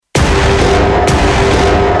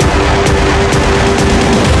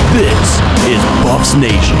Buffs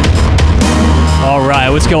Nation. All right,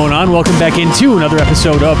 what's going on? Welcome back into another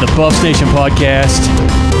episode of the Buffs Nation podcast.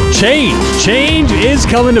 Change is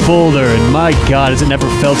coming to Boulder, and my God, has it never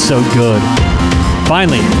felt so good.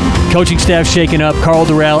 Finally, coaching staff shaken up, Karl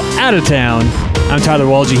Dorrell out of town. I'm Tyler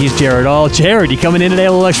Walgie, he's Jared All. Jared, you coming in today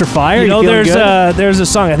a little extra fire? You know, there's a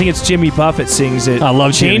song, I think it's Jimmy Buffett sings it. I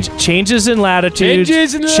love Changes in latitudes,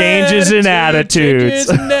 changes in attitudes.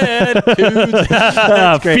 Feeling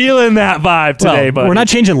that vibe today, buddy. We're not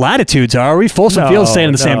changing latitudes, are we? Folsom Field's staying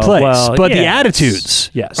in the same place. Well, but the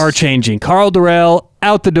attitudes yes. are changing. Karl Dorrell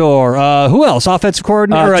out the door. Who else? Offensive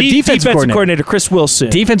coordinator? Defensive coordinator Chris Wilson.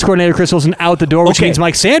 Defense coordinator Chris Wilson out the door, which means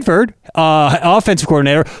Mike Sanford, offensive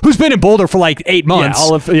coordinator, who's been in Boulder for like 8 months.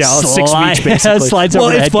 All of 6 weeks, basically. Slides well,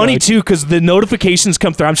 over it's funny, too, because the notifications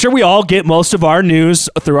come through. I'm sure we all get most of our news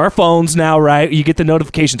through our phones now, right? You get the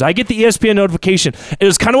notifications. I get the ESPN notification. It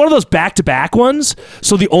was kind of one of those back-to-back ones,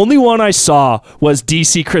 so the only one I saw was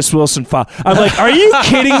DC Chris Wilson file. I'm like, are you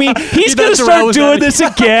kidding me? He's going to start doing this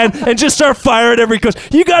again and just start firing every coach.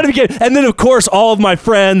 You got to be kidding. And then, of course, all of my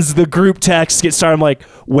friends, the group texts get started. I'm like,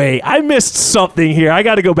 wait, I missed something here. I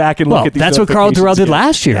got to go back and look at these. That's what Karl Dorrell did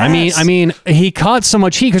last year. Yes. I mean, he caught so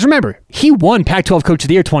much heat because remember, he won Pac-12 Coach of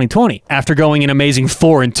the Year 2020 after going an amazing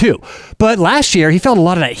 4-2. But last year, he felt a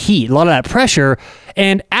lot of that heat, a lot of that pressure,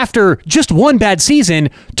 and after just one bad season,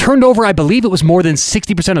 turned over, I believe it was more than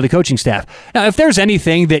 60% of the coaching staff. Now, if there's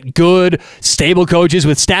anything that good, stable coaches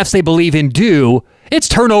with staffs they believe in do, it's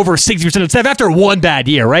turn over 60% of staff after one bad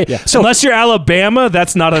year, right? Yeah. So unless you're Alabama,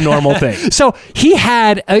 that's not a normal thing. So he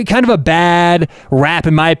had kind of a bad rap,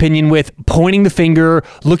 in my opinion, with pointing the finger,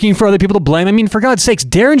 looking for other people to blame. I mean, for God's sakes,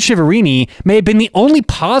 Darren Shiverini may have been the only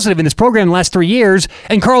positive in this program in the last 3 years,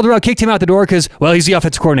 and Karl Dorrell kicked him out the door because, well, he's the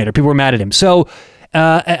offensive coordinator. People were mad at him. So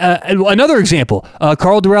another example,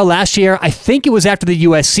 Karl Dorrell last year, I think it was after the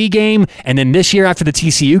USC game, and then this year after the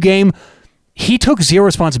TCU game, he took zero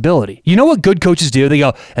responsibility. You know what good coaches do? They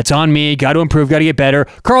go, it's on me, got to improve, got to get better.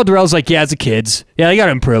 Karl Dorrell's like, yeah, it's the kids. Yeah, they got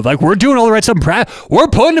to improve. Like, we're doing all the right stuff. We're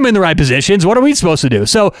putting them in the right positions. What are we supposed to do?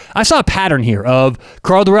 So I saw a pattern here of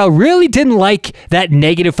Karl Dorrell really didn't like that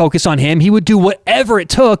negative focus on him. He would do whatever it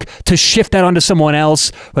took to shift that onto someone else,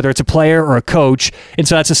 whether it's a player or a coach. And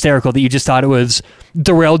so that's hysterical that you just thought it was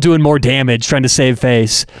Dorrell doing more damage, trying to save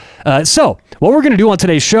face. So what we're going to do on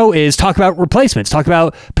today's show is talk about replacements, talk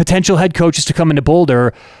about potential head coaches to come into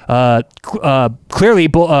Boulder. Clearly,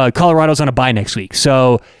 Colorado's on a bye next week.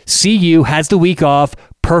 So CU has the week off.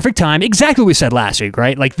 Perfect time. Exactly what we said last week,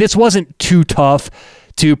 right? Like, this wasn't too tough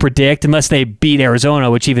to predict unless they beat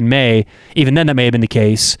Arizona, which even then that may have been the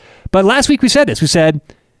case. But last week we said this. We said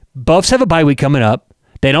Buffs have a bye week coming up.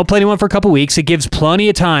 They don't play anyone for a couple weeks. It gives plenty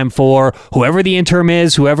of time for whoever the interim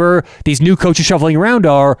is, whoever these new coaches shuffling around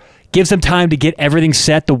are, gives them time to get everything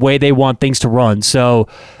set the way they want things to run. So,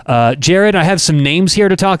 Jared, I have some names here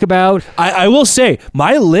to talk about. I will say,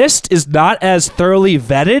 my list is not as thoroughly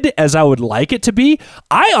vetted as I would like it to be.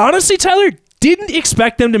 I honestly, Tyler, didn't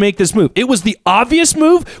expect them to make this move. It was the obvious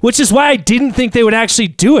move, which is why I didn't think they would actually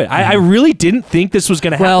do it. I really didn't think this was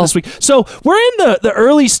going to happen this week. So we're in the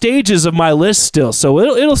early stages of my list still, so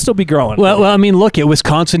it'll still be growing. Well, I mean, look,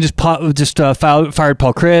 Wisconsin just fired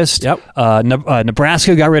Paul Chryst. Yep.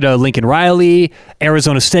 Nebraska got rid of Lincoln Riley.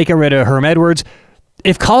 Arizona State got rid of Herm Edwards.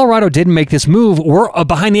 If Colorado didn't make this move, we're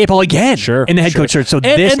behind the eight ball again in the head coach search. So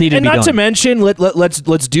this needed to be done. And not to mention,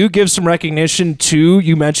 let's give some recognition to,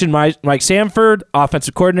 you mentioned Mike Sanford,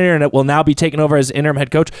 offensive coordinator, and it will now be taken over as interim head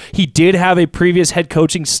coach. He did have a previous head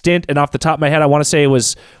coaching stint, and off the top of my head, I want to say it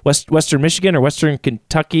was Western Michigan or Western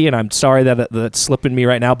Kentucky, and I'm sorry that's slipping me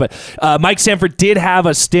right now, but Mike Sanford did have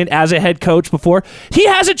a stint as a head coach before. He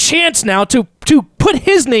has a chance now to put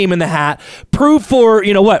his name in the hat, prove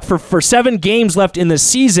for 7 games left in the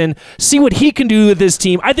season, see what he can do with this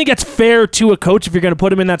team. I think that's fair to a coach if you're going to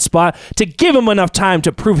put him in that spot, to give him enough time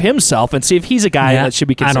to prove himself and see if he's a guy that should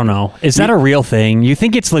be considered. I don't know. Is that a real thing? You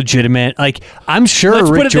think it's legitimate? Like, I'm sure Let's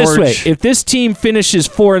Rick put it George... this way. If this team finishes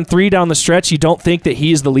 4-3 down the stretch, you don't think that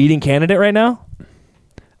he's the leading candidate right now?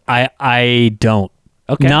 I don't.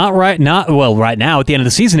 Okay. Right now at the end of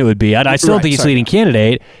the season it would be. I still think he's leading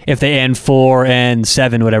candidate if they end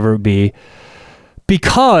 4-7, whatever it would be,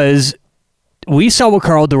 because we saw what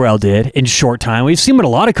Karl Dorrell did in short time. We've seen what a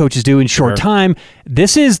lot of coaches do in short time.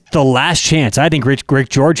 This is the last chance I think Rick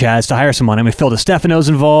George has to hire someone. I mean, Phil DeStefano's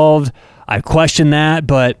involved. I question that,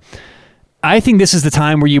 but I think this is the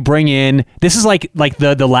time where you bring in, this is like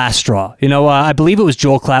the last straw. I believe it was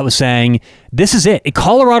Joel Klatt was saying, this is it.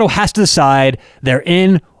 Colorado has to decide they're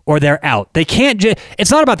in or they're out. They can't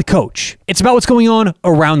it's not about the coach. It's about what's going on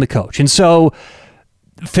around the coach. And so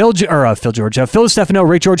Phil Stefano,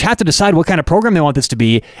 Rick George have to decide what kind of program they want this to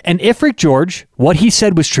be. And if Rick George, what he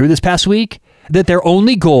said was true this past week, that their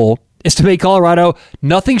only goal is to make Colorado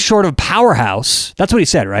nothing short of powerhouse. That's what he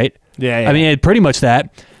said, right? Yeah. I mean, pretty much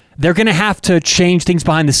that. They're going to have to change things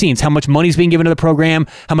behind the scenes. How much money's being given to the program,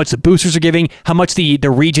 how much the boosters are giving, how much the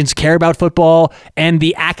regions care about football, and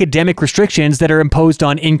the academic restrictions that are imposed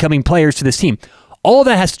on incoming players to this team. All of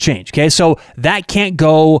that has to change, okay? So that can't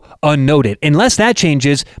go unnoted. Unless that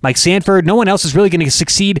changes, Mike Sanford, no one else is really going to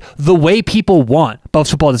succeed the way people want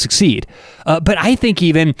Buffs football to succeed. But I think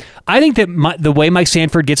that the way Mike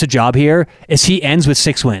Sanford gets a job here is he ends with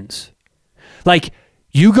 6 wins. Like,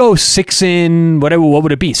 you go 6-1, what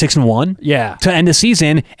would it be? 6-1? Yeah. To end the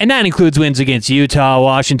season, and that includes wins against Utah,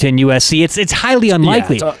 Washington, USC. It's highly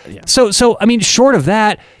unlikely. Yeah, So I mean, short of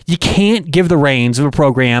that, you can't give the reins of a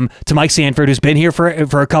program to Mike Sanford, who's been here for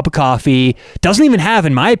a cup of coffee, doesn't even have,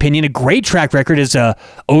 in my opinion, a great track record as a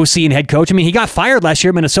OC and head coach. I mean, he got fired last year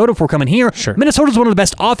at Minnesota before coming here. Sure. Minnesota's one of the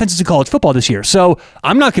best offenses in college football this year. So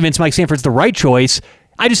I'm not convinced Mike Sanford's the right choice.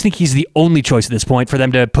 I just think he's the only choice at this point for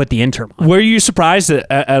them to put the interim on. Were you surprised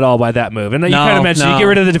at all by that move? And you kind of mentioned you get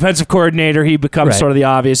rid of the defensive coordinator, he becomes sort of the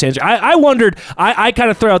obvious answer. I wondered, I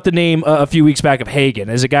kind of threw out the name a few weeks back of Hagan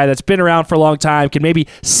as a guy that's been around for a long time, can maybe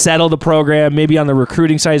settle the program, maybe on the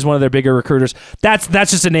recruiting side is one of their bigger recruiters. That's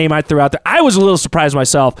just a name I threw out there. I was a little surprised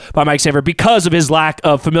myself by Mike Sanford because of his lack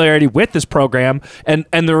of familiarity with this program and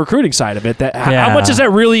the recruiting side of it. How much is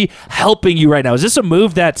that really helping you right now? Is this a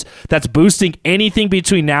move that's boosting anything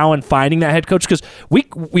between now and finding that head coach? Because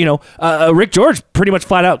Rick George pretty much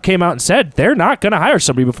flat out came out and said they're not going to hire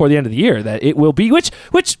somebody before the end of the year. That it will be, which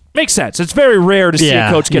makes sense. It's very rare to see a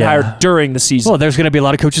coach get hired during the season. Well, there's going to be a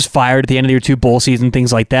lot of coaches fired at the end of the year, 2 bowl season,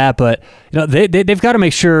 things like that. But they've got to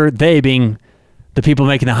make sure they, being the people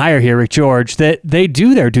making the hire here, Rick George, that they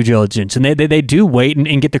do their due diligence and they do wait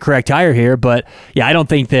and get the correct hire here. But yeah, I don't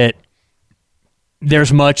think that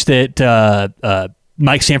there's much that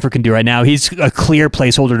Mike Sanford can do right now. He's a clear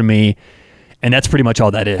placeholder to me, and that's pretty much all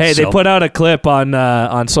that is. Hey, they put out a clip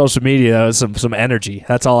on social media that was some energy.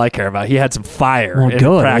 That's all I care about. He had some fire in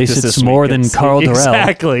good. practice. At least it's this more week. than Carl Durrell.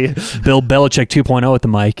 Exactly. Bill Belichick 2.0 at the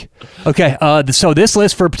mic. Okay, so this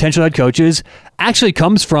list for potential head coaches actually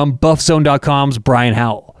comes from BuffZone.com's Brian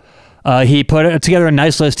Howell. He put together a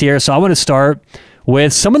nice list here, so I want to start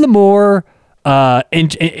with some of the more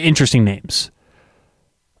interesting names.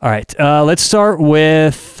 All right, let's start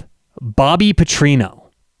with Bobby Petrino,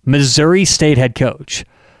 Missouri State head coach.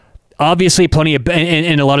 Obviously, plenty of,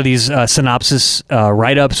 and a lot of these synopsis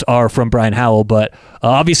write-ups are from Brian Howell, but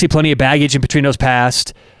obviously plenty of baggage in Petrino's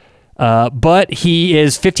past. But he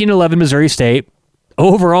is 15-11 Missouri State.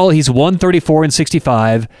 Overall, he's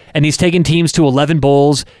 134-65, and he's taken teams to 11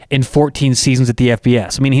 bowls in 14 seasons at the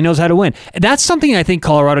FBS. I mean, he knows how to win. That's something I think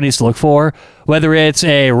Colorado needs to look for, whether it's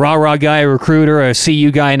a rah-rah guy, a recruiter, a CU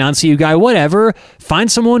guy, a non-CU guy, whatever. Find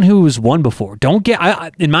someone who's won before. Don't get,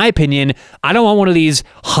 in my opinion, I don't want one of these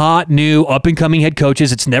hot, new, up-and-coming head coaches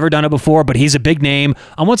that's never done it before, but he's a big name.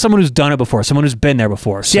 I want someone who's done it before, someone who's been there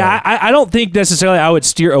before. So. Yeah, I don't think necessarily I would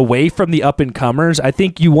steer away from the up-and-comers. I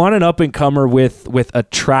think you want an up-and-comer with a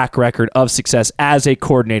track record of success as a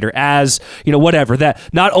coordinator, as, whatever. That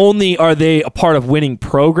not only are they a part of winning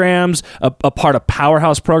programs, a part of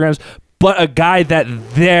powerhouse programs, but a guy that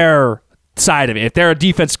their side of it, if they're a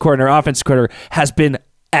defensive coordinator, offensive coordinator, has been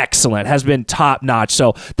excellent, has been top notch.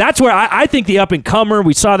 So that's where I think the up and comer,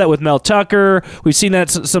 we saw that with Mel Tucker. We've seen that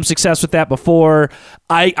some success with that before.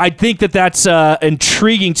 I think that's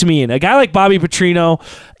intriguing to me. And a guy like Bobby Petrino,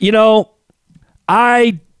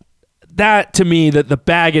 that to me, that the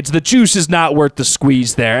baggage, the juice is not worth the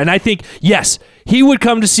squeeze there. And I think, yes, he would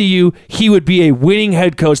come to see you. He would be a winning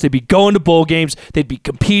head coach. They'd be going to bowl games. They'd be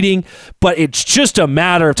competing. But it's just a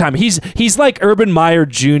matter of time. He's like Urban Meyer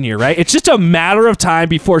Jr., right? It's just a matter of time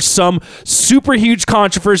before some super huge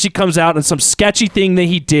controversy comes out and some sketchy thing that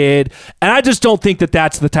he did. And I just don't think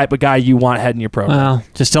that's the type of guy you want heading your program. Well,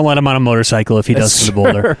 just don't let him on a motorcycle if he does come to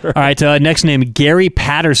Boulder. All right, next name, Gary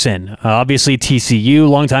Patterson. Obviously TCU,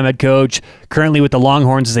 longtime head coach, currently with the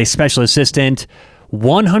Longhorns as a special assistant.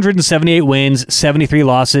 178 wins, 73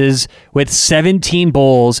 losses, with 17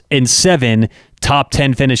 bowls and 7 top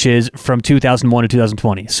 10 finishes from 2001 to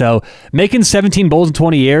 2020. So making 17 bowls in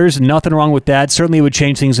 20 years, nothing wrong with that. Certainly would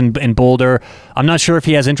change things in Boulder. I'm not sure if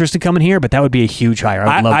he has interest in coming here, but that would be a huge hire.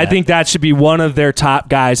 I would love that. I think that should be one of their top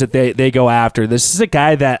guys that they go after. This is a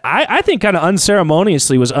guy that I think kind of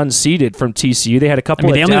unceremoniously was unseated from TCU. They had a couple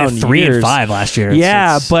of down years. They only had 3 and 5 last year.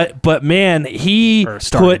 Yeah, but man, he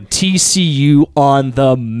put TCU on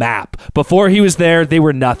the map. Before he was there, they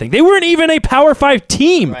were nothing. They weren't even a Power 5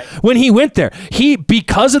 team when he went there.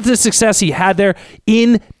 because of the success he had there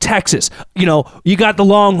in Texas. You know, you got the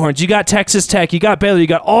Longhorns, you got Texas Tech, you got Baylor, you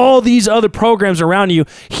got all these other programs around you.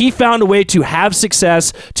 He found a way to have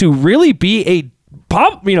success, to really be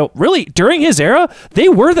really during his era, they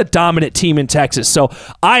were the dominant team in Texas. So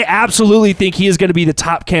I absolutely think he is going to be the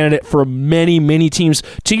top candidate for many, many teams.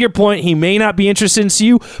 To your point, he may not be interested in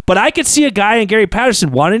CU, but I could see a guy in Gary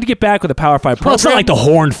Patterson wanting to get back with a Power 5 program. Well, it's not like the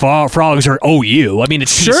Horned Frogs or OU. I mean,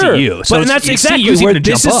 it's TCU. So that's exactly where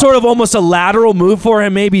this is sort of almost a lateral move for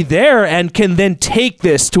him maybe there, and can then take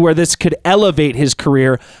this to where this could elevate his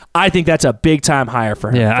career. I think that's a big-time hire for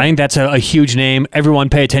him. Yeah, I think that's a huge name. Everyone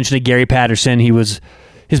pay attention to Gary Patterson. He's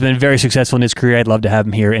been very successful in his career. I'd love to have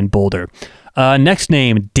him here in Boulder. Next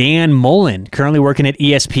name, Dan Mullen, currently working at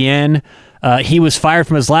ESPN. He was fired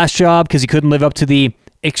from his last job because he couldn't live up to the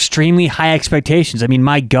extremely high expectations. I mean,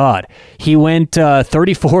 my God. He went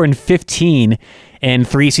 34-15 in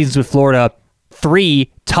 3 seasons with Florida,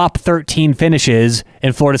 3 top 13 finishes,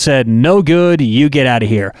 and Florida said, no good, you get out of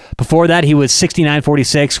here. Before that, he was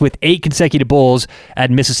 69-46 with 8 consecutive bowls at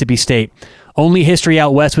Mississippi State. Only history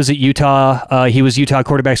out west was at Utah. He was Utah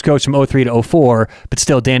quarterbacks coach from 03 to 04, but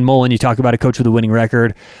still, Dan Mullen, you talk about a coach with a winning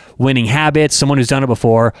record, winning habits, someone who's done it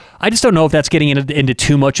before. I just don't know if that's getting into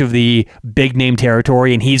too much of the big name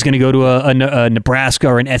territory, and he's going to go to a Nebraska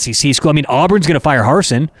or an SEC school. I mean, Auburn's going to fire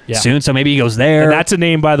Harsin soon, so maybe he goes there. And that's a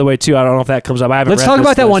name, by the way, too. I don't know if that comes up. Let's talk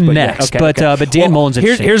about that one next, but Dan Mullen's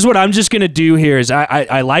interesting. Here's what I'm just going to do here is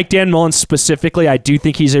I like Dan Mullen specifically. I do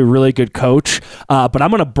think he's a really good coach, but I'm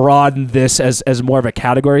going to broaden this as more of a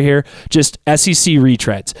category here. Just SEC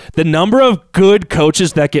retreads. The number of good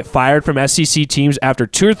coaches that get fired from SEC teams after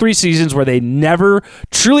 2 or 3 seasons where they never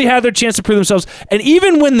truly had their chance to prove themselves, and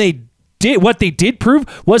even when they did, what they did prove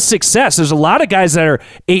was success. There's a lot of guys that are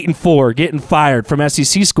 8-4 getting fired from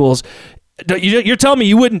SEC schools. You're telling me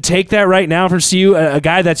you wouldn't take that right now from CU, a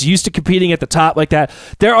guy that's used to competing at the top like that?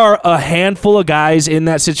 There are a handful of guys in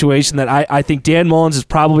that situation that I think Dan Mullins is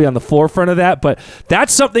probably on the forefront of that, but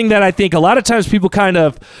that's something that I think a lot of times people kind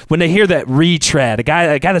of, when they hear that retread, a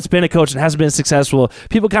guy that's been a coach and hasn't been successful,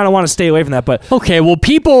 people kind of want to stay away from that. But okay, well,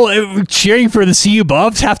 people cheering for the CU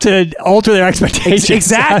Buffs have to alter their expectations.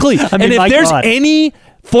 Exactly. I mean, and if there's any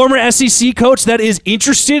former SEC coach that is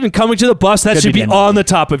interested in coming to the bus, that should be on the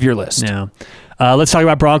top of your list. Yeah. Let's talk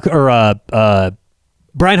about Brian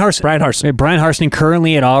Harsin. Brian Harsin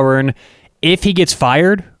currently at Auburn. If he gets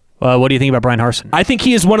fired, what do you think about Brian Harsin? I think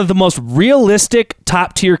he is one of the most realistic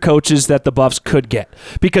top-tier coaches that the Buffs could get,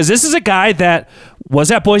 because this is a guy that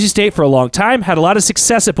was at Boise State for a long time, had a lot of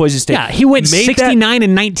success at Boise State. Yeah, he went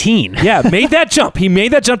 69-19. Yeah, made that jump. He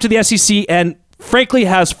made that jump to the SEC and frankly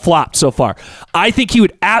has flopped so far. I think he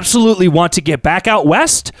would absolutely want to get back out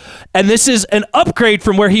west, and this is an upgrade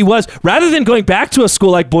from where he was. Rather than going back to a school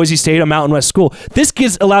like Boise State, a Mountain West school, this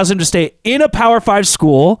allows him to stay in a Power 5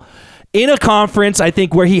 school, in a conference, I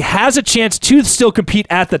think, where he has a chance to still compete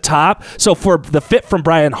at the top. So for the fit from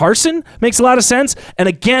Brian Harsin makes a lot of sense. And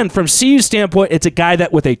again, from CU's standpoint, it's a guy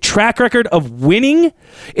that with a track record of winning,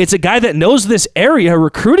 it's a guy that knows this area,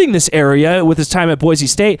 recruiting this area with his time at Boise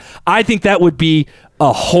State. I think that would be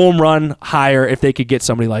a home run hire if they could get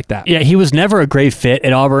somebody like that. Yeah, he was never a great fit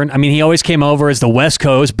at Auburn. I mean, he always came over as the West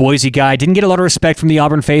Coast Boise guy, didn't get a lot of respect from the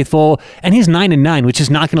Auburn faithful, and he's 9-9, which is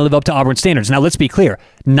not going to live up to Auburn standards. Now, let's be clear.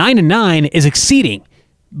 9-9 is exceeding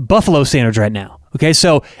Buffalo standards right now. Okay,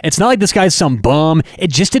 so it's not like this guy's some bum. It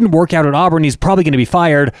just didn't work out at Auburn. He's probably going to be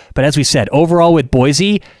fired. But as we said, overall with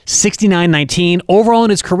Boise, 69-19. Overall in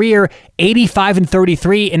his career,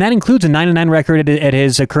 85-33, and that includes a 9-9 record at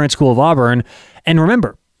his current school of Auburn. And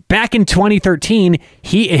remember, back in 2013,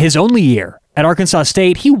 his only year at Arkansas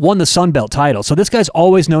State, he won the Sun Belt title. So this guy's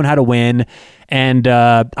always known how to win. And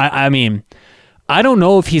I mean, I don't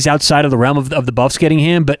know if he's outside of the realm of the Buffs getting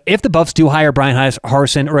him, but if the Buffs do hire Brian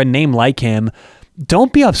Harsin or a name like him,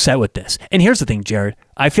 don't be upset with this. And here's the thing, Jared.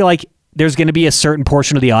 I feel like there's going to be a certain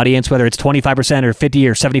portion of the audience, whether it's 25% or 50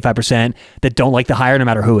 or 75%, that don't like the hire no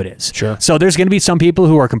matter who it is. Sure. So there's going to be some people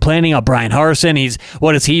who are complaining about Brian Harsin.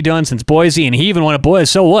 What has he done since Boise? And he even won at Boise.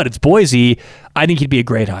 So what? It's Boise. I think he'd be a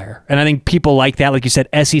great hire. And I think people like that, like you said,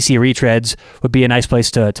 SEC retreads would be a nice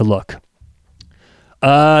place to look.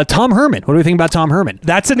 Tom Herman. What do we think about Tom Herman?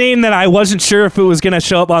 That's a name that I wasn't sure if it was going to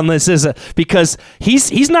show up on this because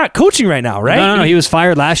he's not coaching right now, right? No. He was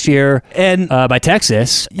fired last year by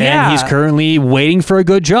Texas, and he's currently waiting for a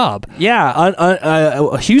good job.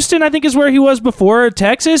 Yeah. Houston, I think, is where he was before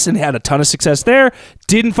Texas, and had a ton of success there.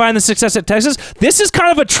 Didn't find the success at Texas. This is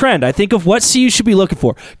kind of a trend, I think, of what CU should be looking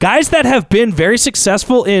for. Guys that have been very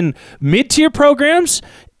successful in mid-tier programs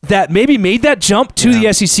that maybe made that jump to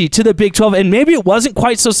the SEC, to the Big 12, and maybe it wasn't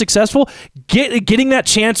quite so successful, getting that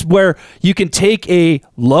chance where you can take a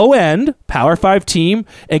low-end Power 5 team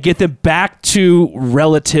and get them back to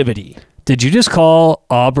relativity. Did you just call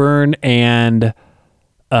Auburn and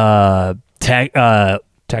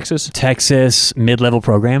Texas mid-level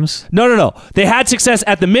programs? No. They had success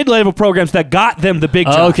at the mid-level programs that got them the big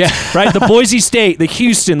jobs. Okay. Right? The Boise State, the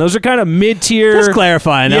Houston, those are kind of mid-tier. Just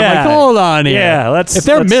clarifying. Yeah. I'm like, hold on here. Yeah, if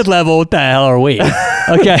they're mid-level, what the hell are we?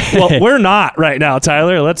 Okay. Well, we're not right now,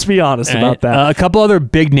 Tyler. Let's be honest about that. A couple other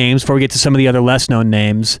big names before we get to some of the other less-known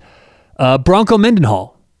names. Bronco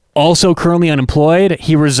Mendenhall, also currently unemployed.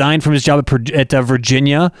 He resigned from his job at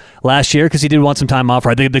Virginia last year because he did want some time off.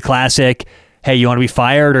 Right? The classic, hey, you want to be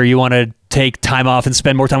fired or you want to take time off and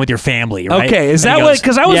spend more time with your family, right? Okay, is that what?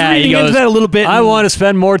 Because I was reading into that a little bit. I want to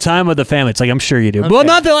spend more time with the family. It's like, I'm sure you do. Okay. Well,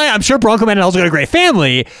 not that I'm sure Bronco Mendenhall's got a great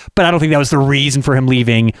family, but I don't think that was the reason for him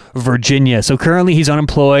leaving Virginia. So currently he's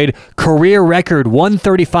unemployed. Career record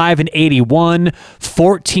 135-81,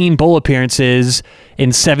 14 bowl appearances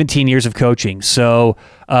in 17 years of coaching. So,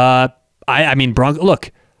 I mean, Bronco,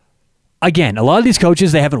 look, again, a lot of these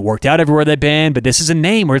coaches, they haven't worked out everywhere they've been, but this is a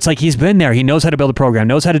name where it's like he's been there. He knows how to build a program,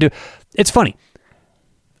 knows how to do. It's funny.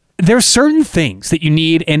 There's certain things that you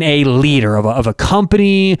need in a leader of a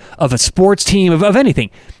company, of a sports team, of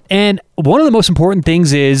anything. And one of the most important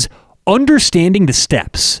things is understanding the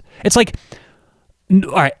steps. It's like,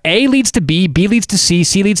 all right, A leads to B leads to C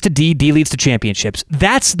leads to D leads to championships.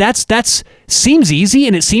 That's seems easy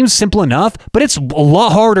and it seems simple enough, but it's a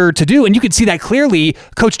lot harder to do. And you can see that clearly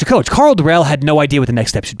coach to coach. Carl Durrell had no idea what the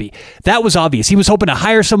next step should be. That was obvious. He was hoping to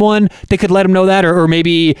hire someone that could let him know that, or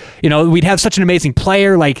maybe, we'd have such an amazing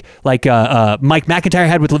player like Mike McIntyre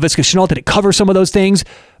had with Laviska Shenault that it covers some of those things.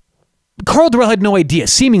 Carl Durrell had no idea,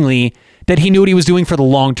 seemingly, that he knew what he was doing for the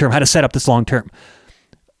long term, how to set up this long term.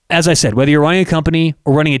 As I said, whether you're running a company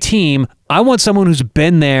or running a team, I want someone who's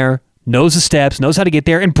been there, knows the steps, knows how to get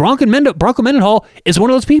there, and Bronco Mendenhall is one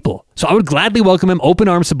of those people. So I would gladly welcome him, open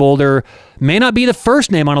arms to Boulder. May not be the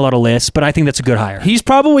first name on a lot of lists, but I think that's a good hire. He's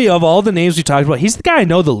probably, of all the names we talked about, he's the guy I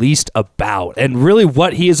know the least about, and really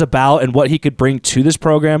what he is about and what he could bring to this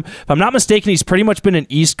program. If I'm not mistaken, he's pretty much been an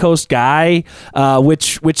East Coast guy,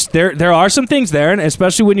 which there are some things there, and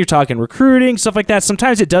especially when you're talking recruiting, stuff like that,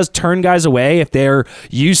 sometimes it does turn guys away if they're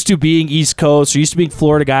used to being East Coast or used to being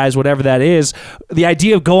Florida guys, whatever that is. The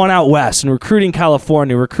idea of going out west and recruiting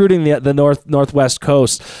California, recruiting the Northwest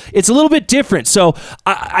coast, it's a little bit different. So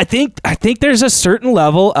I think there's a certain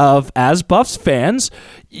level of, as Buffs fans,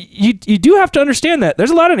 you do have to understand that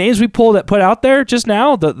there's a lot of names we put out there just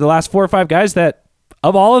now, the last 4 or 5 guys that,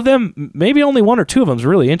 of all of them, maybe only 1 or 2 of them is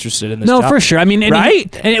really interested in this job. No, for sure. I mean,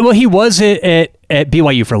 right? He was at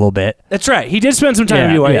BYU for a little bit. That's right. He did spend some time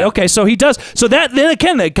at BYU. Yeah. Okay, so he does. So that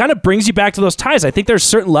kind of brings you back to those ties. I think there's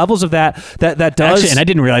certain levels of that does. Actually, and I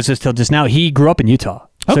didn't realize this till just now. He grew up in Utah.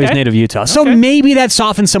 So he's native Utah. So maybe that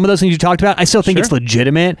softens some of those things you talked about. I still think it's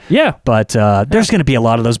legitimate. Yeah. But there's going to be a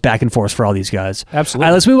lot of those back and forth for all these guys. Absolutely.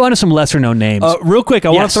 All right, let's move on to some lesser-known names. Real quick, I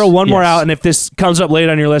want to throw one more out, and if this comes up late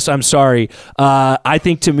on your list, I'm sorry. I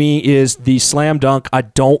think to me is the slam dunk. I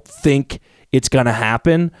don't think it's going to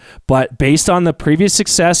happen, but based on the previous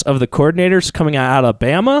success of the coordinators coming out of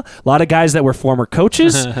Alabama, a lot of guys that were former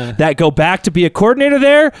coaches that go back to be a coordinator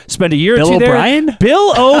there, spend a year or two there.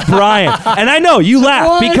 Bill O'Brien. And I know you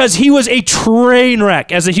laugh because he was a train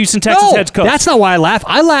wreck as a Houston Texans head coach. That's not why I laugh.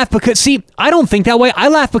 I laugh because, I don't think that way. I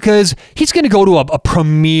laugh because he's going to go to a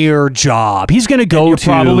premier job. He's going to go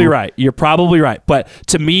to... You're probably right. But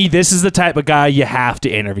to me, this is the type of guy you have to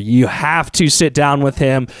interview. You have to sit down with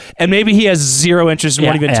him, and maybe he has zero interest and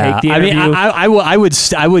won't even take the interview. I mean,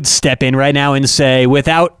 I would step in right now and say,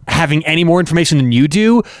 without having any more information than you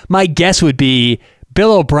do, my guess would be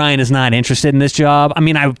Bill O'Brien is not interested in this job. I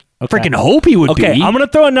mean, I freaking hope he would be. Okay, I'm going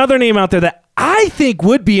to throw another name out there that I think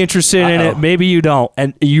would be interested in it. Maybe you don't.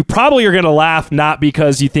 And you probably are going to laugh, not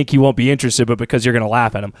because you think he won't be interested, but because you're going to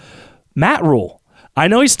laugh at him. Matt Rule. I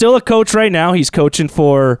know he's still a coach right now. He's coaching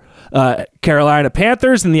for Carolina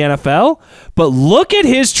Panthers in the NFL, but look at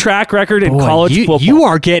his track record in college football. You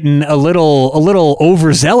are getting a little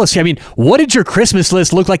overzealous. I mean, what did your Christmas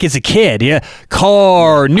list look like as a kid? Yeah,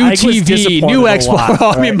 car, new TV, new Xbox.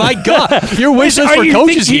 Right? I mean, my God, your wish list for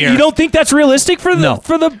coaches here. You don't think that's realistic for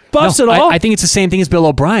the Buffs at all? I think it's the same thing as Bill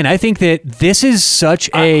O'Brien. I think that this is such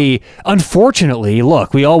unfortunately,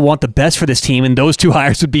 look, we all want the best for this team, and those 2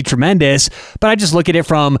 hires would be tremendous. But I just look at it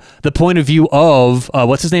from the point of view of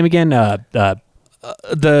what's his name again? Who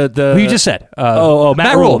you just said?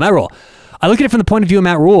 Matt Rule. Matt Rule. I look at it from the point of view of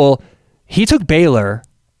Matt Rule. He took Baylor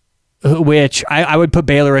which I would put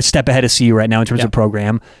Baylor a step ahead of CU right now in terms of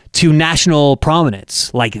program, to national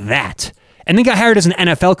prominence like that, and then got hired as an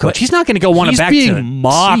NFL coach. He's not going to go want to back to He's being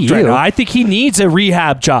mocked CU. right now. I think he needs a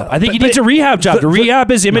rehab job. I think he needs a rehab job to rehab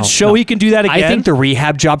his image, show he can do that again. I think the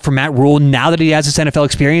rehab job for Matt Rule, now that he has this NFL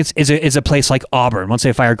experience, is a place like Auburn once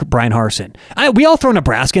they fire Brian Harsin. We all throw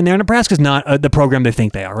Nebraska in there. Nebraska's not the program they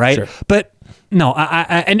think they are, right? Sure. But no,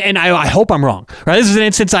 I hope I'm wrong. Right? This is an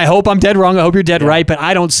instance I hope I'm dead wrong. I hope you're dead right, but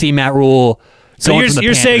I don't see Matt Rule. So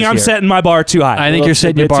you're saying I'm setting my bar too high. I think you're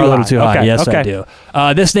setting your bar a little too high. Okay, Yes, I do.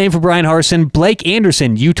 This name for Brian Harsin, Blake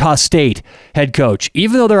Anderson, Utah State head coach.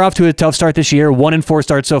 Even though they're off to a tough start this year, 1-4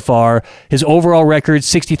 start so far, his overall record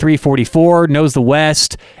 63-44, knows the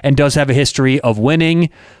West, and does have a history of winning.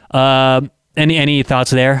 Any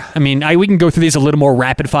thoughts there? I mean, we can go through these a little more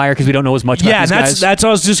rapid fire because we don't know as much about these guys. That's what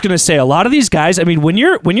I was just gonna say. A lot of these guys, I mean, when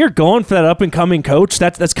you're going for that up and coming coach,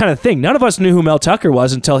 that's kind of thing. None of us knew who Mel Tucker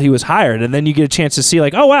was until he was hired, and then you get a chance to see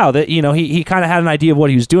like, oh wow, that he kind of had an idea of what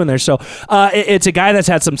he was doing there. So it's a guy that's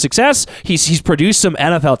had some success. He's produced some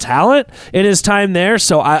NFL talent in his time there.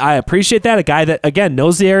 So I appreciate that. A guy that again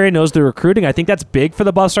knows the area, knows the recruiting. I think that's big for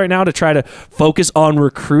the Buffs right now to try to focus on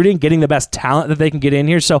recruiting, getting the best talent that they can get in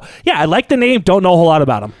here. So yeah, I like the name. Don't know a whole lot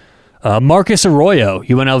about him. Marcus Arroyo,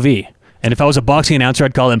 UNLV. And if I was a boxing announcer,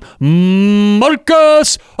 I'd call him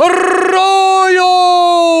Marcus Arroyo.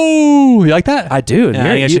 You like that? I do. Yeah, I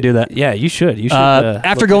think I should do that. Yeah, you should. You should.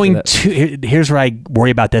 After going to, here's where I worry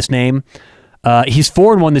about this name. He's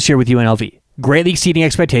 4-1 this year with UNLV, greatly exceeding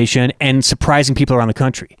expectation and surprising people around the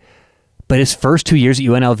country. But his first 2 years at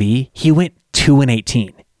UNLV, he went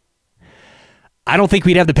 2-18. I don't think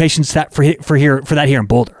we'd have the patience for that here in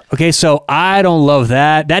Boulder. Okay, so I don't love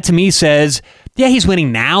that. That to me says, yeah, he's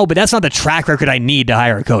winning now, but that's not the track record I need to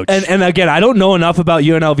hire a coach. And again, I don't know enough about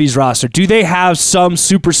UNLV's roster. Do they have some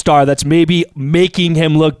superstar that's maybe making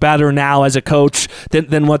him look better now as a coach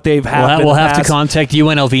than what they've had? We'll have to contact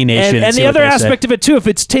UNLV Nation. And the other aspect of it too, if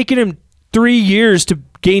it's taken him 3 years to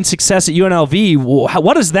gain success at UNLV,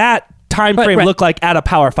 what does that time frame look like at a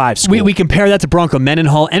Power 5 school? We compare that to Bronco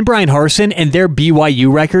Mendenhall and Brian Harsin and their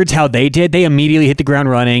BYU records, how they did. They immediately hit the ground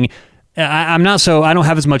running. I don't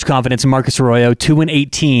have as much confidence in Marcus Arroyo,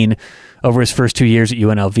 2-18 over his first 2 years at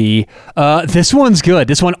UNLV. This one's good.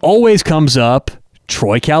 This one always comes up.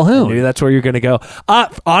 Troy Calhoun. Maybe that's where you're going to go.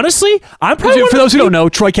 Honestly, I'm probably for those who don't know,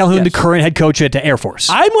 Troy Calhoun, the current head coach at Air Force.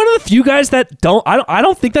 I'm one of the few guys that I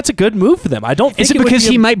don't think that's a good move for them. I don't think Is it because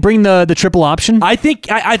he might bring the triple option? I think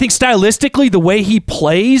stylistically the way he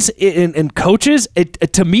plays and coaches, it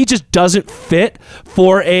to me just doesn't fit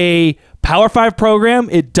for a Power 5 program.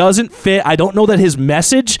 It doesn't fit. I don't know that his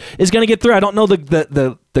message is going to get through. I don't know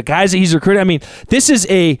the guys that he's recruiting. I mean, this is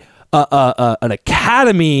an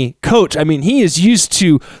academy coach. I mean, he is used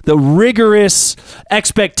to the rigorous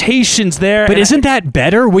expectations there. But isn't that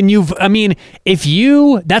better when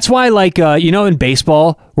that's why in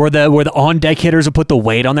baseball where the on deck hitters will put the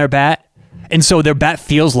weight on their bat and so their bat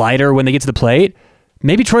feels lighter when they get to the plate.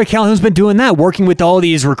 Maybe Troy Calhoun's been doing that, working with all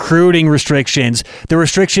these recruiting restrictions, the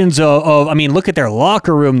restrictions look at their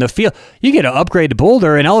locker room, the field. You get an upgrade to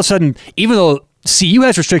Boulder, and all of a sudden, even though CU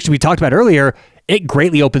has restrictions we talked about earlier, it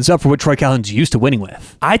greatly opens up for what Troy Calhoun's used to winning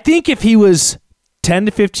with. I think if he was 10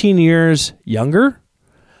 to 15 years younger,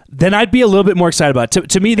 then I'd be a little bit more excited about it.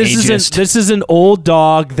 To me, this is an old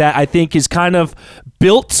dog that I think is kind of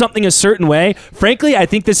built something a certain way. Frankly, I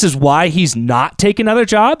think this is why he's not taken other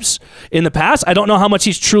jobs in the past. I don't know how much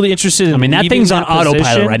he's truly interested in. that thing's on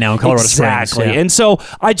autopilot right now in Colorado Springs. Exactly. And so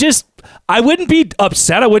I wouldn't be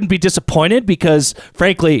upset. I wouldn't be disappointed because,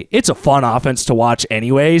 frankly, it's a fun offense to watch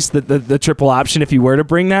anyways, the triple option if you were to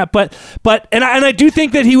bring that. But I do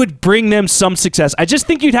think that he would bring them some success. I just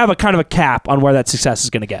think you'd have a kind of a cap on where that success is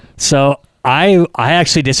going to get. So I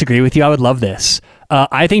actually disagree with you. I would love this.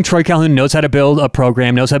 I think Troy Calhoun knows how to build a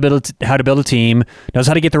program, knows how to build a team, knows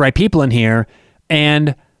how to get the right people in here.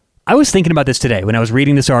 And I was thinking about this today when I was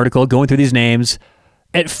reading this article, going through these names.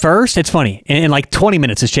 At first, it's funny. In like 20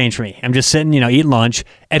 minutes has changed for me. I'm just sitting, eating lunch.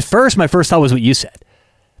 At first, my first thought was what you said.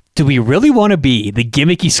 Do we really want to be the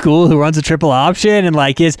gimmicky school who runs a triple option? And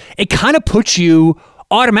it kind of puts you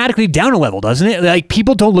automatically down a level, doesn't it? Like,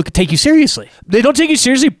 people don't take you seriously. They don't take you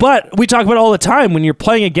seriously, but we talk about it all the time. When you're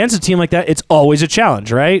playing against a team like that, it's always a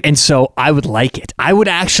challenge, right? And so I would like it. I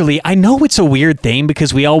know it's a weird thing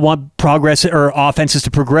because we all want progress or offenses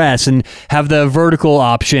to progress and have the vertical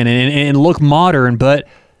option and look modern, but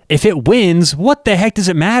if it wins, what the heck does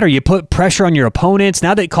it matter? You put pressure on your opponents.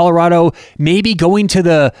 Now that Colorado may be going to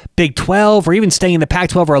the Big 12 or even staying in the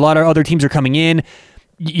Pac-12 where a lot of other teams are coming in,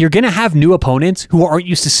 you're going to have new opponents who aren't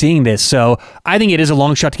used to seeing this. So I think it is a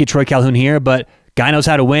long shot to get Troy Calhoun here, but Guy knows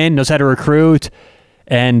how to win, knows how to recruit,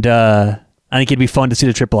 and I think it'd be fun to see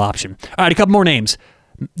the triple option. All right, a couple more names.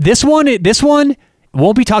 This one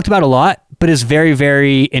won't be talked about a lot, but is very,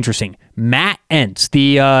 very interesting. Matt Entz,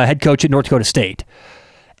 the head coach at North Dakota State.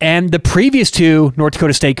 And the previous two North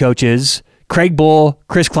Dakota State coaches, Craig Bull,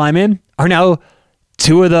 Chris Kleiman, are now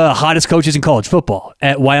two of the hottest coaches in college football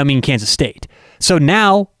at Wyoming and Kansas State. So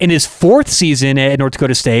now, in his fourth season at North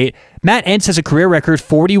Dakota State, Matt Entz has a career record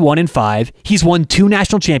 41-5. He's won 2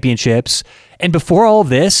 national championships. And before all of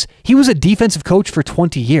this, he was a defensive coach for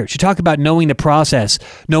 20 years. You talk about knowing the process,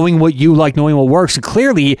 knowing what you like, knowing what works. And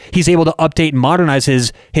clearly, he's able to update and modernize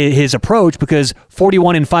his approach because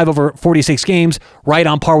 41-5 over 46 games, right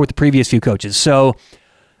on par with the previous few coaches. So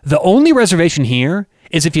the only reservation here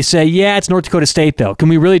is if you say, yeah, it's North Dakota State, though. Can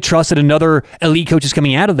we really trust that another elite coach is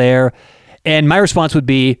coming out of there? And my response would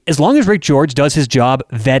be, as long as Rick George does his job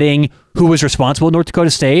vetting who was responsible at North Dakota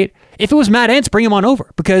State, if it was Matt Entz, bring him on over.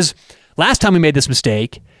 Because last time we made this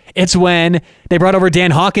mistake, it's when they brought over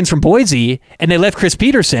Dan Hawkins from Boise and they left Chris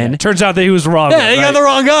Peterson. Yeah, turns out that he was wrong. Yeah, they got the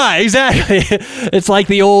wrong guy. Exactly. It's like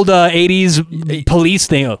the old 80s police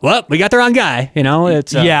thing. Well, we got the wrong guy. You know,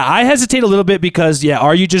 it's yeah, I hesitate a little bit because,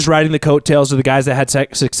 are you just riding the coattails of the guys that had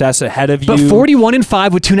success ahead of you? But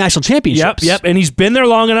 41-5 with 2 national championships. Yep. And he's been there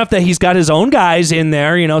long enough that he's got his own guys in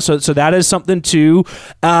there, so that is something too.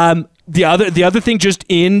 The other thing, just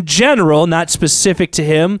in general, not specific to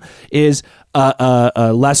him, is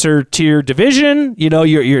a lesser tier division.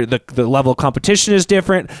 The level of competition is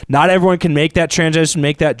different. Not everyone can make that transition,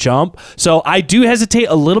 make that jump. So I do hesitate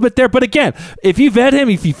a little bit there. But again, if you vet him,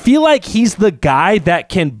 if you feel like he's the guy that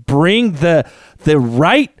can bring the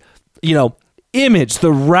right, image,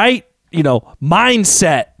 the right,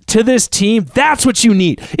 mindset to this team, that's what you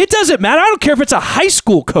need. It doesn't matter. I don't care if it's a high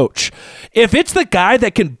school coach. If it's the guy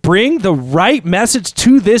that can bring the right message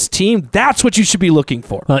to this team, that's what you should be looking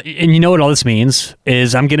for. And you know what all this means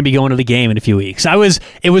is I'm going to be going to the game in a few weeks.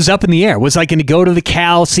 It was up in the air. Was I going to go to the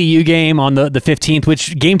Cal CU game on the 15th,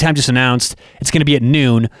 which Game Time just announced it's going to be at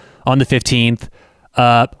noon on the 15th.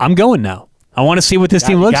 I'm going now. I want to see what this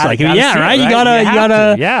team looks like. Right? You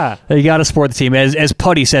gotta support the team, as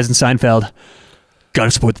Putty says in Seinfeld. Got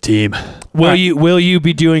to support the team. Will you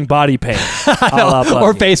be doing body paint?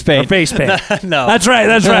 Or face paint? Or face paint. No. That's right.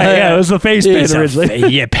 Yeah, it was the face paint originally.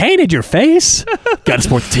 You painted your face? Got to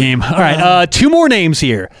support the team. All right, 2 more names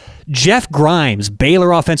here. Jeff Grimes,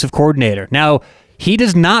 Baylor offensive coordinator. Now, he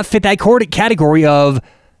does not fit that category of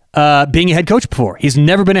being a head coach before. He's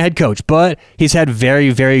never been a head coach, but he's had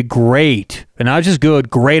very, very great, and not just good,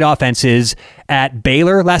 great offenses at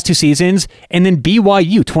Baylor last 2 seasons, and then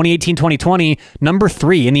BYU 2018-2020, number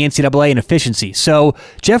 3 in the NCAA in efficiency. So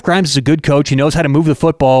Jeff Grimes is a good coach. He knows how to move the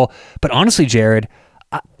football, but honestly, Jared,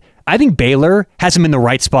 I think Baylor has him in the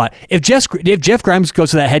right spot. If Jeff Grimes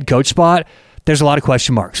goes to that head coach spot, there's a lot of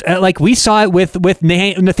question marks. Like we saw it with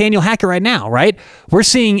Nathaniel Hackett right now, right? We're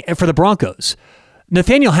seeing for the Broncos.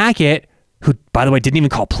 Nathaniel Hackett, who, by the way, didn't even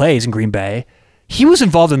call plays in Green Bay, he was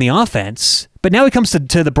involved in the offense, but now he comes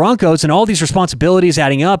to the Broncos and all these responsibilities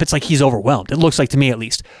adding up, it's like he's overwhelmed. It looks like to me, at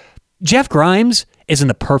least. Jeff Grimes is in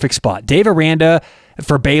the perfect spot. Dave Aranda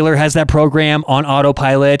for Baylor has that program on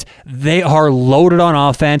autopilot. They are loaded on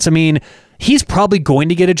offense. I mean, he's probably going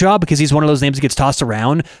to get a job because he's one of those names that gets tossed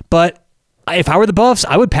around, but if I were the Buffs,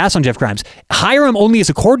 I would pass on Jeff Grimes. Hire him only as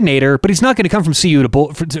a coordinator, but he's not going to come from CU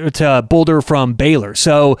to Boulder from Baylor.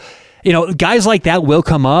 So, guys like that will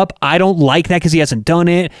come up. I don't like that because he hasn't done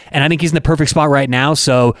it, and I think he's in the perfect spot right now.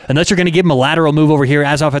 So, unless you're going to give him a lateral move over here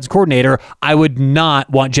as offensive coordinator, I would not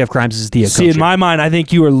want Jeff Grimes as the coach. See, in my mind, I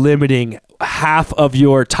think you are limiting half of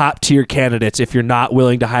your top tier candidates if you're not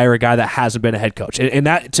willing to hire a guy that hasn't been a head coach, and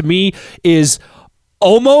that to me is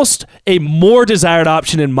almost a more desired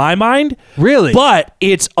option in my mind. Really? But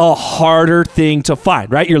it's a harder thing to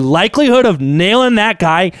find, right? Your likelihood of nailing that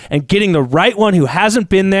guy and getting the right one who hasn't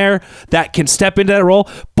been there that can step into that role.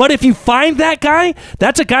 But if you find that guy,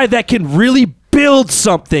 that's a guy that can really build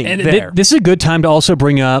something there. This is a good time to also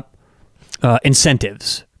bring up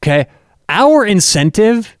incentives, okay? Our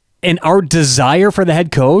incentive and our desire for the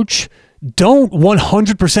head coach don't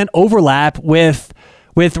 100% overlap with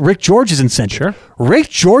Rick George's incentive. Sure. Rick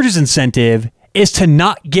George's incentive is to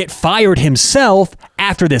not get fired himself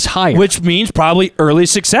after this hire. Which means probably early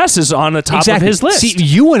success is on the top of his list. See,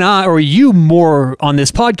 you and I, or you more on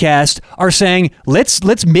this podcast, are saying,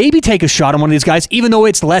 let's maybe take a shot on one of these guys, even though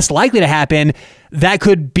it's less likely to happen. that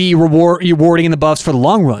could be rewarding in the Buffs for the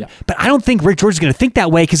long run. But I don't think Rick George is going to think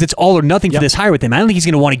that way because it's all or nothing for this hire with him. I don't think he's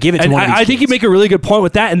going to want to give it to one of these I think you make a really good point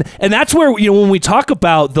with that. And that's where, when we talk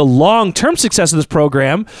about the long-term success of this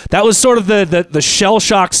program, that was sort of the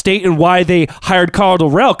shell-shock state and why they hired Karl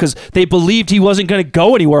Dorrell, because they believed he wasn't going to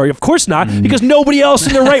go anywhere. Of course not, because nobody else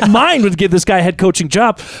in their right mind would give this guy a head coaching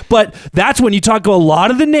job. But that's when you talk about a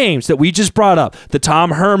lot of the names that we just brought up, the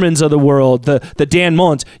Tom Hermans of the world, the Dan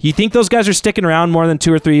Mullins. You think those guys are sticking around more than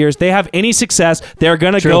 2 or 3 years? They have any success, they're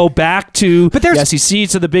going to go back to the SEC,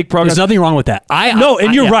 to the big programs. There's nothing wrong with that.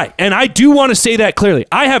 You're right. And I do want to say that clearly.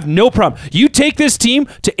 I have no problem. You take this team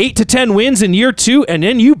to 8 to 10 wins in year 2, and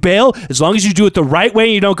then you bail. As long as you do it the right way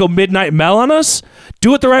and you don't go midnight Mel on us,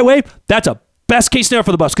 do it the right way. That's a best case scenario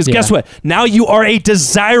for the Buffs, because guess what? Now you are a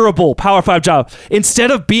desirable Power 5 job instead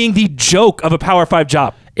of being the joke of a Power 5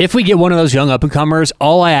 job. If we get one of those young up-and-comers,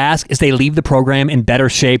 all I ask is they leave the program in better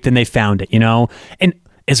shape than they found it, And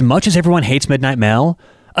as much as everyone hates Midnight Mel,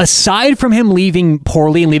 aside from him leaving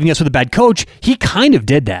poorly and leaving us with a bad coach, he kind of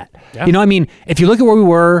did that. Yeah. If you look at where we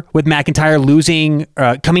were with McIntyre losing,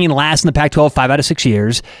 coming in last in the Pac-12 5 out of 6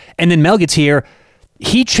 years, and then Mel gets here,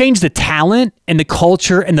 he changed the talent and the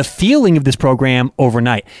culture and the feeling of this program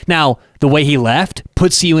overnight. Now, the way he left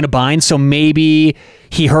puts you in a bind, so maybe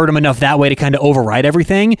he hurt him enough that way to kind of override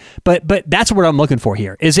everything. But that's what I'm looking for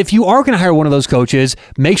here, is if you are going to hire one of those coaches,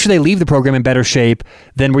 make sure they leave the program in better shape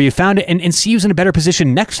than where you found it, and CU's in a better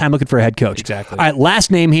position next time looking for a head coach. Exactly. All right,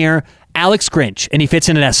 last name here, Alex Grinch, and he fits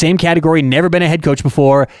into that same category, never been a head coach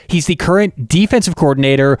before. He's the current defensive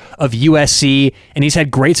coordinator of USC, and he's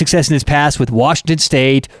had great success in his past with Washington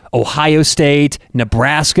State, Ohio State,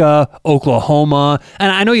 Nebraska, Oklahoma.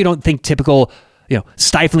 And I know you don't think typical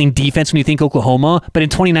stifling defense when you think Oklahoma, but in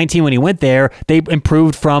 2019 when he went there, they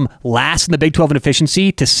improved from last in the Big 12 in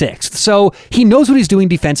efficiency to 6th. So he knows what he's doing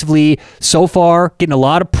defensively so far, getting a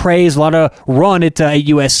lot of praise, a lot of run at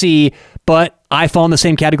USC, but I fall in the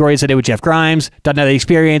same category as I did with Jeff Grimes. Doesn't have the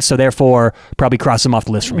experience, so therefore probably cross him off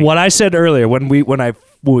the list for me. What I said earlier when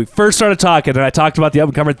we first started talking and I talked about the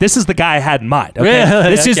up-and-comer, this is the guy I had in mind.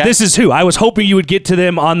 Okay? This is who. I was hoping you would get to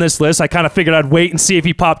them on this list. I kind of figured I'd wait and see if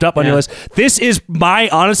he popped up on your list. This is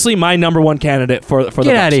honestly my number one candidate for the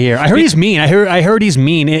Get out of here. I heard he's mean. I heard he's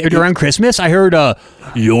mean. Around Christmas, I heard,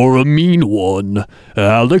 you're a mean one,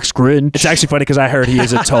 Alex Grinch. It's actually funny because I heard he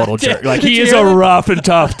is a total jerk. Like, he is a rough and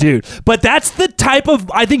tough dude. But that's the type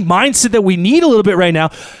of, I think, mindset that we need a little bit right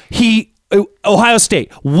now. Ohio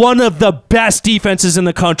State, one of the best defenses in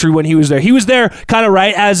the country when he was there. He was there kind of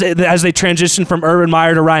right as they transitioned from Urban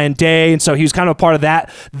Meyer to Ryan Day, and so he was kind of a part of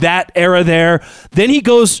that era there. Then he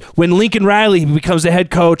goes, when Lincoln Riley becomes the head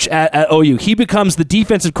coach at OU, he becomes the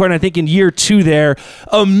defensive coordinator, I think, in year 2 there,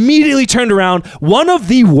 immediately turned around one of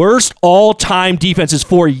the worst all-time defenses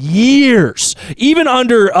for years. Even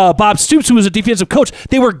under Bob Stoops, who was a defensive coach,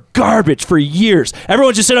 they were garbage for years.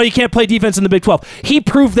 Everyone just said, you can't play defense in the Big 12. He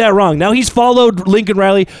proved that wrong. Now he's followed Lincoln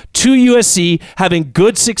Riley to USC, having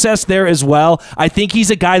good success there as well. I think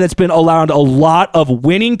he's a guy that's been around a lot of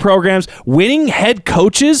winning programs, winning head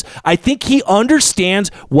coaches. I think he understands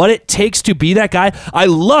what it takes to be that guy. I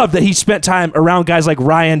love that he spent time around guys like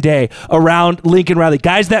Ryan Day, around Lincoln Riley,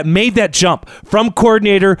 guys that made that jump from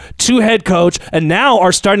coordinator to head coach and now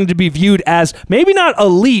are starting to be viewed as maybe not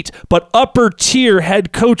elite, but upper tier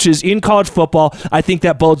head coaches in college football. I think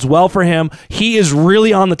that bodes well for him. He is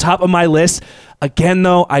really on the top of my list. Again,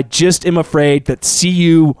 though, I just am afraid that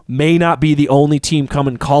CU may not be the only team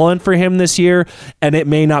coming calling for him this year, and it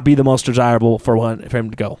may not be the most desirable for him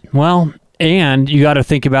to go. Well, and you got to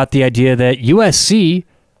think about the idea that USC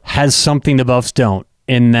has something the Buffs don't,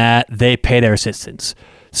 in that they pay their assistants.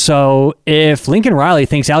 So if Lincoln Riley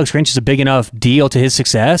thinks Alex Grinch is a big enough deal to his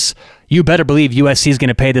success, you better believe USC is going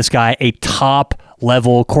to pay this guy a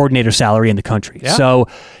top-level coordinator salary in the country. Yeah. So,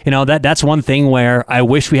 that's one thing where I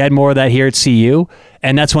wish we had more of that here at CU,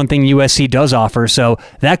 and that's one thing USC does offer. So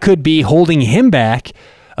that could be holding him back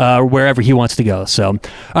wherever he wants to go. So, all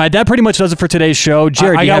right, that pretty much does it for today's show.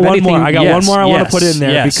 Jared, I got one more. I got one more I want to put in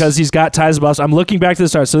there because he's got ties to Buffs. I'm looking back to the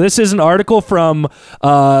start. So this is an article from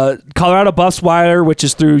Colorado Buffs Wire, which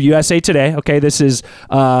is through USA Today. Okay, this is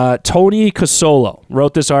Tony Casolo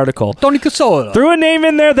wrote this article. Tony Casolo threw a name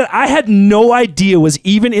in there that I had no idea was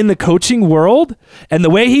even in the coaching world, and the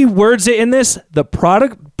way he words it in this, the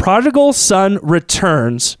prodigal son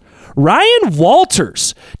returns. Ryan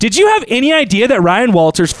Walters. Did you have any idea that Ryan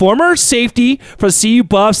Walters, former safety for the CU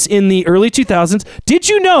Buffs in the early 2000s, did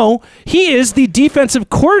you know he is the defensive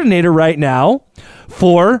coordinator right now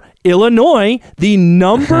for Illinois, the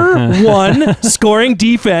number one scoring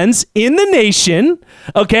defense in the nation.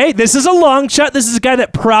 Okay, this is a long shot. This is a guy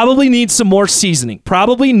that probably needs some more seasoning,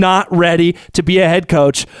 probably not ready to be a head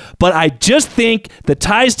coach. But I just think the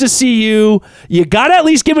ties to CU, you got to at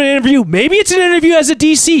least give him an interview. Maybe it's an interview as a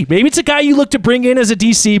DC. Maybe it's a guy you look to bring in as a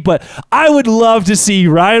DC. But I would love to see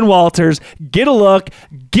Ryan Walters get a look,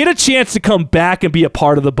 get a chance to come back and be a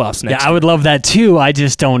part of the Buffs next year. I would love that too. I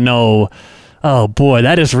just don't know. Oh boy,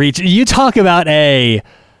 that is reach. You talk about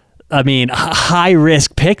high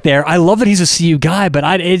risk pick there. I love that he's a CU guy, but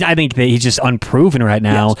I think that he's just unproven right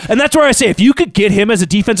now. Yes. And that's where I say if you could get him as a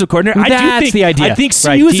defensive coordinator, that's the idea. I think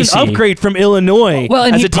CU is an upgrade from Illinois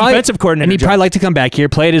as a defensive coordinator. And he'd probably like to come back here,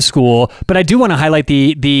 play at his school. But I do want to highlight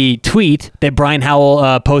the tweet that Brian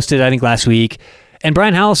Howell posted, I think, last week. And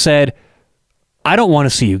Brian Howell said, I don't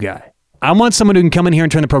want a CU guy. I want someone who can come in here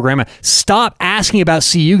and turn the program around. Stop asking about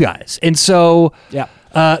CU guys. And so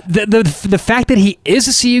the fact that he is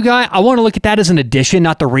a CU guy, I want to look at that as an addition,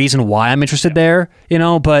 not the reason why I'm interested there,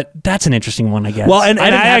 but that's an interesting one, I guess. Well, and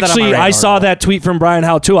I saw that tweet from Brian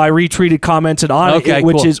Howell too. I retweeted, commented on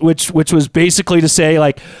it, which was basically to say,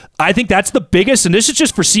 like, I think that's the biggest, and this is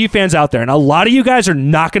just for CU fans out there, and a lot of you guys are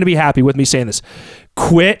not going to be happy with me saying this.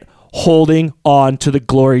 Quit holding on to the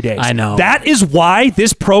glory days. I know. That is why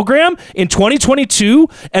this program in 2022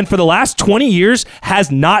 and for the last 20 years has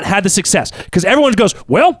not had the success. Because everyone goes,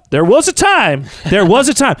 well, there was a time. There was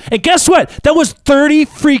a time. And guess what? That was 30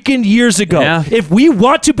 freaking years ago. Yeah. If we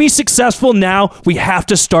want to be successful now, we have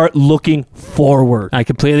to start looking forward. I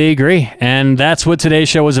completely agree. And that's what today's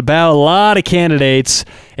show was about. A lot of candidates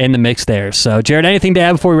in the mix there. So, Jared, anything to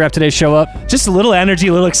add before we wrap today's show up? Just a little energy,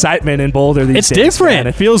 a little excitement in Boulder these days. It's different. Man.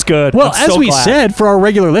 It feels good. Well, as we said, for our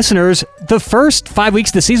regular listeners, the first 5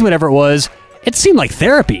 weeks of the season, whatever it was, it seemed like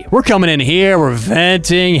therapy. We're coming in here, we're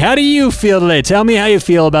venting. How do you feel today? Tell me how you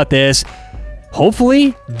feel about this.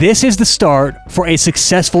 Hopefully, this is the start for a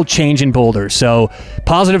successful change in Boulder. So,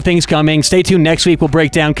 positive things coming. Stay tuned next week. We'll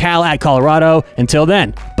break down Cal at Colorado. Until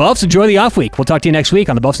then, Buffs, enjoy the off week. We'll talk to you next week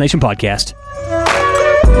on the Buffs Nation podcast.